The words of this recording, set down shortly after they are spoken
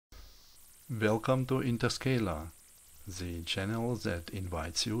Welcome to Interscalar, the channel that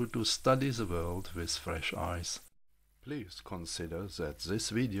invites you to study the world with fresh eyes. Please consider that this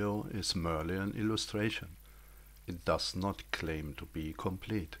video is merely an illustration. It does not claim to be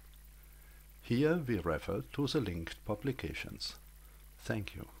complete. Here we refer to the linked publications.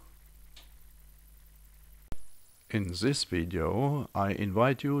 Thank you. In this video, I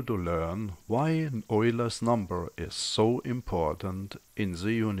invite you to learn why an Eulers number is so important in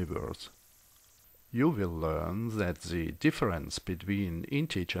the universe. You will learn that the difference between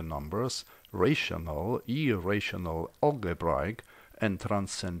integer numbers, rational, irrational, algebraic, and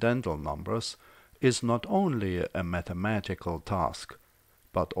transcendental numbers is not only a mathematical task,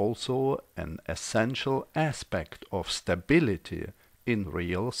 but also an essential aspect of stability in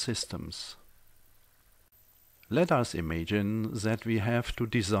real systems. Let us imagine that we have to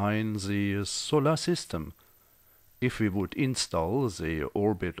design the solar system. If we would install the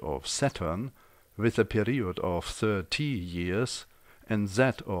orbit of Saturn with a period of 30 years and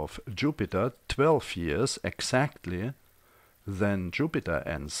that of Jupiter 12 years exactly, then Jupiter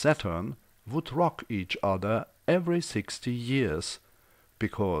and Saturn would rock each other every 60 years,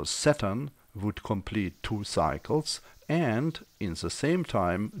 because Saturn would complete 2 cycles and in the same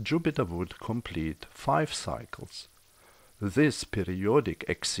time Jupiter would complete 5 cycles. This periodic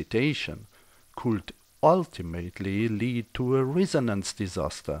excitation could ultimately lead to a resonance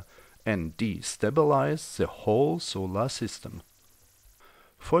disaster and destabilize the whole solar system.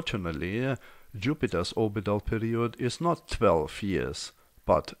 Fortunately, Jupiter's orbital period is not 12 years,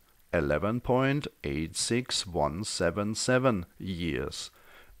 but 11.86177 years,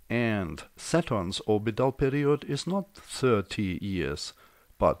 and Saturn's orbital period is not 30 years,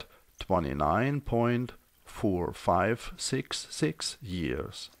 but 29.4566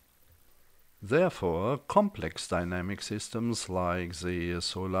 years. Therefore, complex dynamic systems like the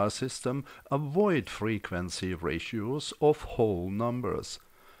solar system avoid frequency ratios of whole numbers.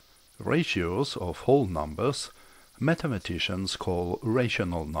 Ratios of whole numbers mathematicians call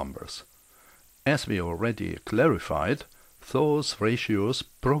rational numbers. As we already clarified, those ratios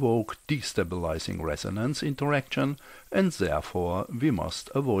provoke destabilizing resonance interaction, and therefore we must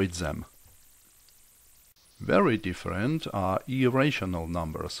avoid them. Very different are irrational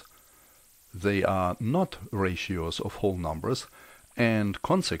numbers. They are not ratios of whole numbers, and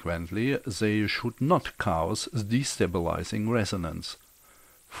consequently they should not cause destabilizing resonance.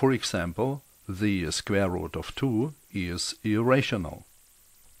 For example, the square root of 2 is irrational.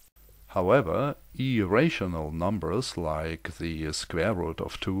 However, irrational numbers like the square root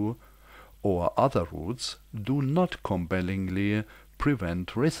of 2 or other roots do not compellingly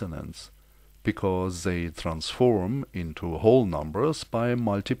prevent resonance, because they transform into whole numbers by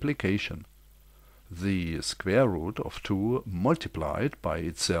multiplication. The square root of 2 multiplied by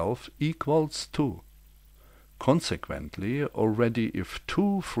itself equals 2. Consequently, already if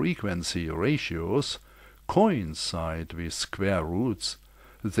 2 frequency ratios coincide with square roots,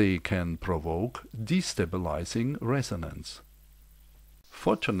 they can provoke destabilizing resonance.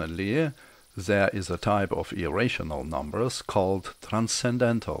 Fortunately, there is a type of irrational numbers called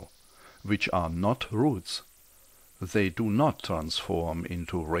transcendental, which are not roots. They do not transform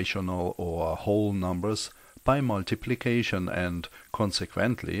into rational or whole numbers by multiplication, and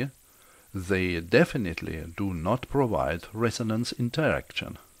consequently, they definitely do not provide resonance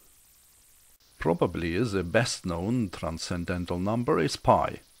interaction. Probably the best known transcendental number is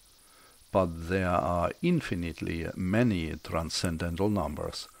pi, but there are infinitely many transcendental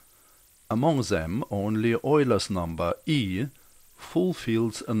numbers. Among them, only Eulers number E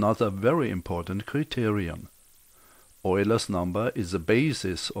fulfills another very important criterion. Eulers number is the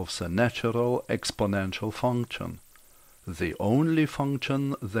basis of the natural exponential function, the only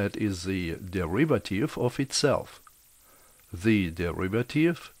function that is the derivative of itself. The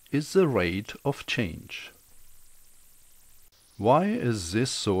derivative is the rate of change. Why is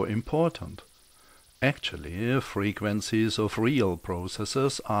this so important? Actually, frequencies of real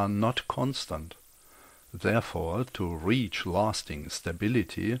processes are not constant. Therefore, to reach lasting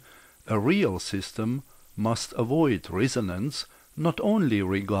stability, a real system must avoid resonance not only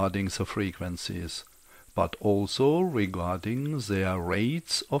regarding the frequencies, but also regarding their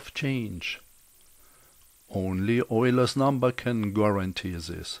rates of change. Only Eulers number can guarantee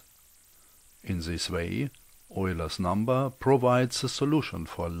this. In this way, Eulers number provides a solution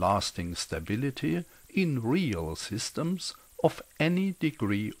for lasting stability in real systems of any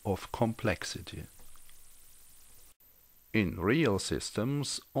degree of complexity. In real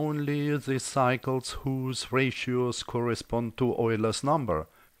systems, only the cycles whose ratios correspond to Eulers number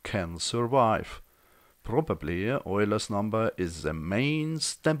can survive. Probably Euler's number is the main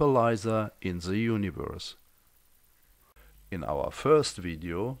stabilizer in the universe. In our first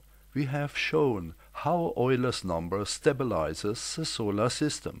video, we have shown how Euler's number stabilizes the solar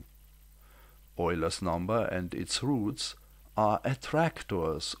system. Euler's number and its roots are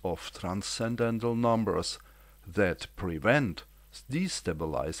attractors of transcendental numbers that prevent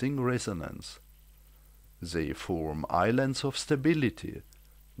destabilizing resonance. They form islands of stability,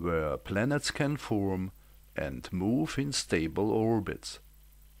 where planets can form and move in stable orbits.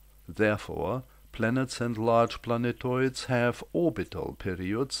 Therefore, planets and large planetoids have orbital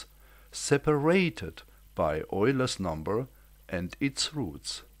periods separated by Euler's number and its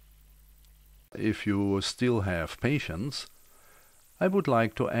roots. If you still have patience, I would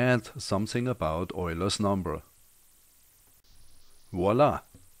like to add something about Euler's number. Voila!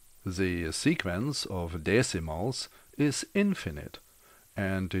 The sequence of decimals is infinite,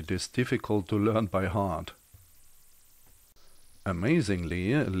 and it is difficult to learn by heart.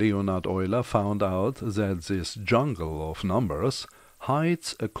 Amazingly, Leonhard Euler found out that this jungle of numbers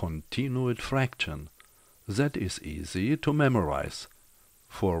hides a continued fraction that is easy to memorize.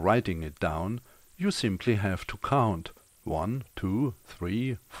 For writing it down, you simply have to count 1, 2,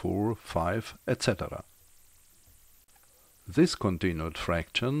 3, 4, 5, etc. This continued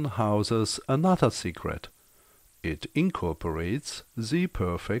fraction houses another secret. It incorporates the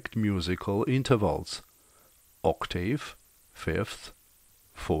perfect musical intervals: octave, fifth,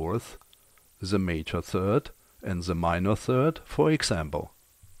 fourth, the major third and the minor third, for example.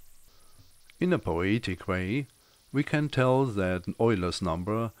 In a poetic way, we can tell that Euler's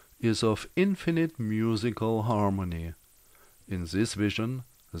number is of infinite musical harmony. In this vision,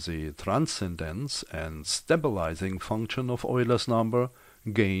 the transcendence and stabilizing function of Euler's number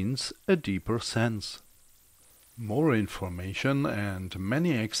gains a deeper sense. More information and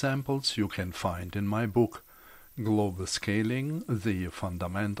many examples you can find in my book, Global Scaling: The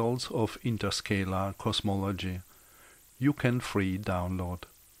Fundamentals of Interscalar Cosmology. You can free download.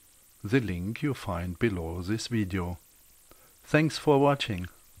 The link you find below this video. Thanks for watching.